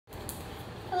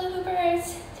hula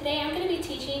hoopers! Today I'm going to be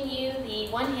teaching you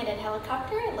the one-handed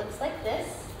helicopter. It looks like this.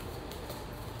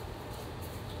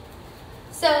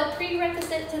 So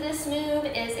prerequisite to this move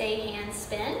is a hand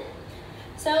spin.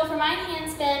 So for my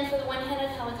hand spin for the one-handed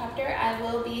helicopter, I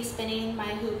will be spinning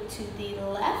my hoop to the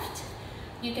left.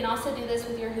 You can also do this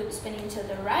with your hoop spinning to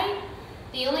the right.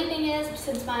 The only thing is,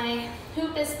 since my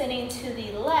hoop is spinning to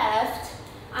the left,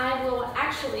 I will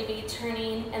actually be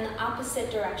turning in the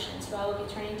opposite direction. So I will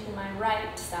be turning to my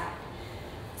right side.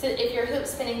 So if your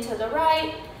hoop's spinning to the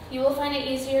right, you will find it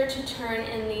easier to turn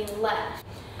in the left.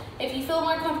 If you feel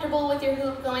more comfortable with your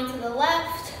hoop going to the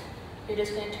left, you're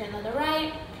just going to turn to the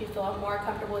right. If you feel more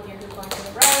comfortable with your hoop going to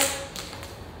the right,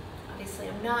 obviously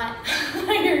I'm not,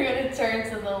 you're going to turn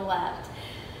to the left.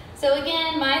 So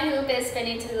again, my hoop is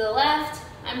spinning to the left,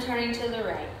 I'm turning to the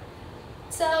right.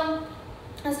 So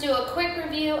let's do a quick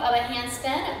review of a hand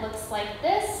spin. It looks like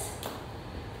this.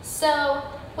 So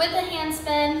with a hand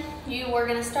spin, you are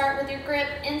going to start with your grip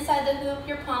inside the hoop.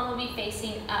 Your palm will be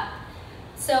facing up.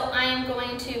 So I am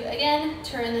going to, again,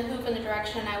 turn the hoop in the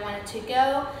direction I want it to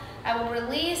go. I will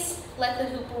release, let the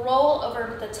hoop roll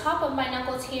over the top of my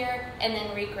knuckles here, and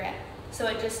then re-grip. So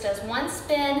it just does one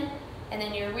spin, and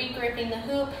then you're re-gripping the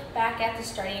hoop back at the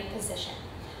starting position.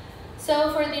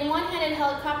 So for the one-handed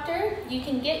helicopter, you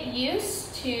can get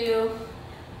used to,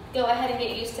 go ahead and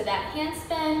get used to that hand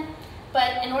spin,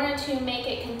 but in order to make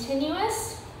it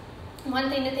continuous,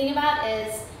 one thing to think about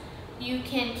is you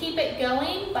can keep it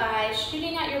going by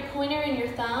shooting out your pointer and your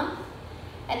thumb,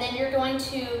 and then you're going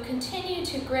to continue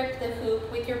to grip the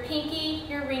hoop with your pinky,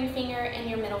 your ring finger, and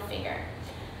your middle finger.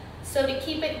 So to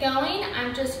keep it going,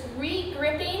 I'm just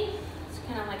re-gripping. It's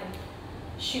kind of like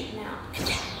I'm shooting out.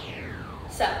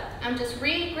 So I'm just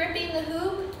re-gripping the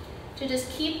hoop to just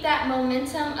keep that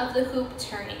momentum of the hoop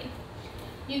turning.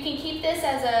 You can keep this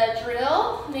as a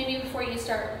drill, maybe before you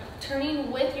start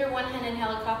turning with your one-handed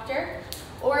helicopter.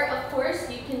 Or of course,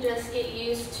 you can just get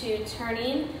used to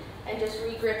turning and just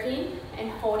re-gripping and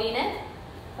holding it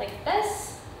like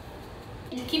this.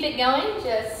 To keep it going,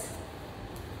 just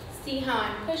see how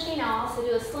I'm pushing. I'll also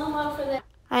do a slow-mo for this.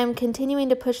 I'm continuing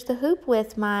to push the hoop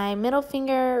with my middle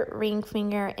finger, ring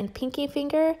finger, and pinky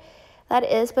finger. That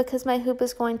is because my hoop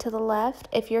is going to the left.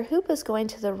 If your hoop is going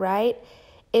to the right,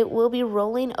 it will be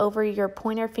rolling over your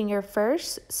pointer finger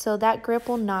first, so that grip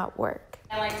will not work.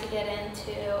 I like to get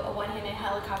into a one-handed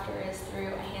helicopter is through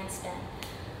a hand spin.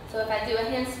 So if I do a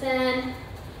hand spin,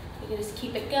 you can just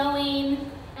keep it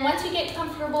going. And once you get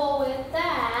comfortable with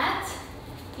that,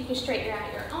 you can straighten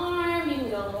out your arm, you can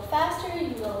go a little faster, you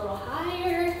can go a little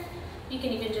higher. You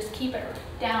can even just keep it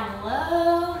down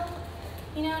low.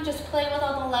 You know, just play with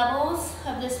all the levels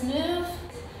of this move.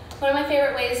 One of my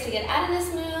favorite ways to get out of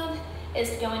this move is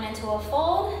going into a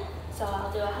fold. So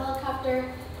I'll do a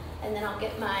helicopter, and then I'll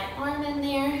get my arm in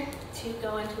there to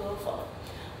go into a fold.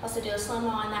 Also do a slow-mo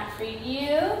on that for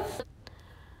you.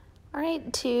 All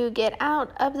right, to get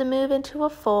out of the move into a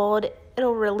fold,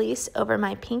 it'll release over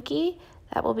my pinky.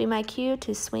 That will be my cue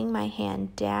to swing my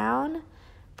hand down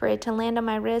for it to land on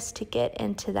my wrist to get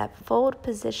into that fold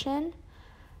position,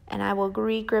 and I will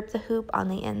re-grip the hoop on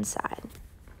the inside.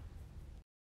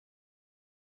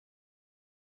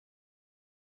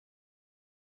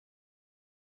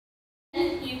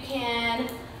 You can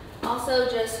also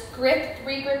just re-grip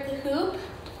the hoop.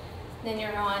 Then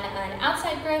you're on an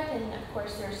outside grip, and of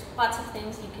course there's lots of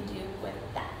things you can do with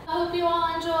that. I hope you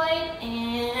all enjoyed,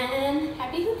 and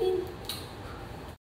happy hooping!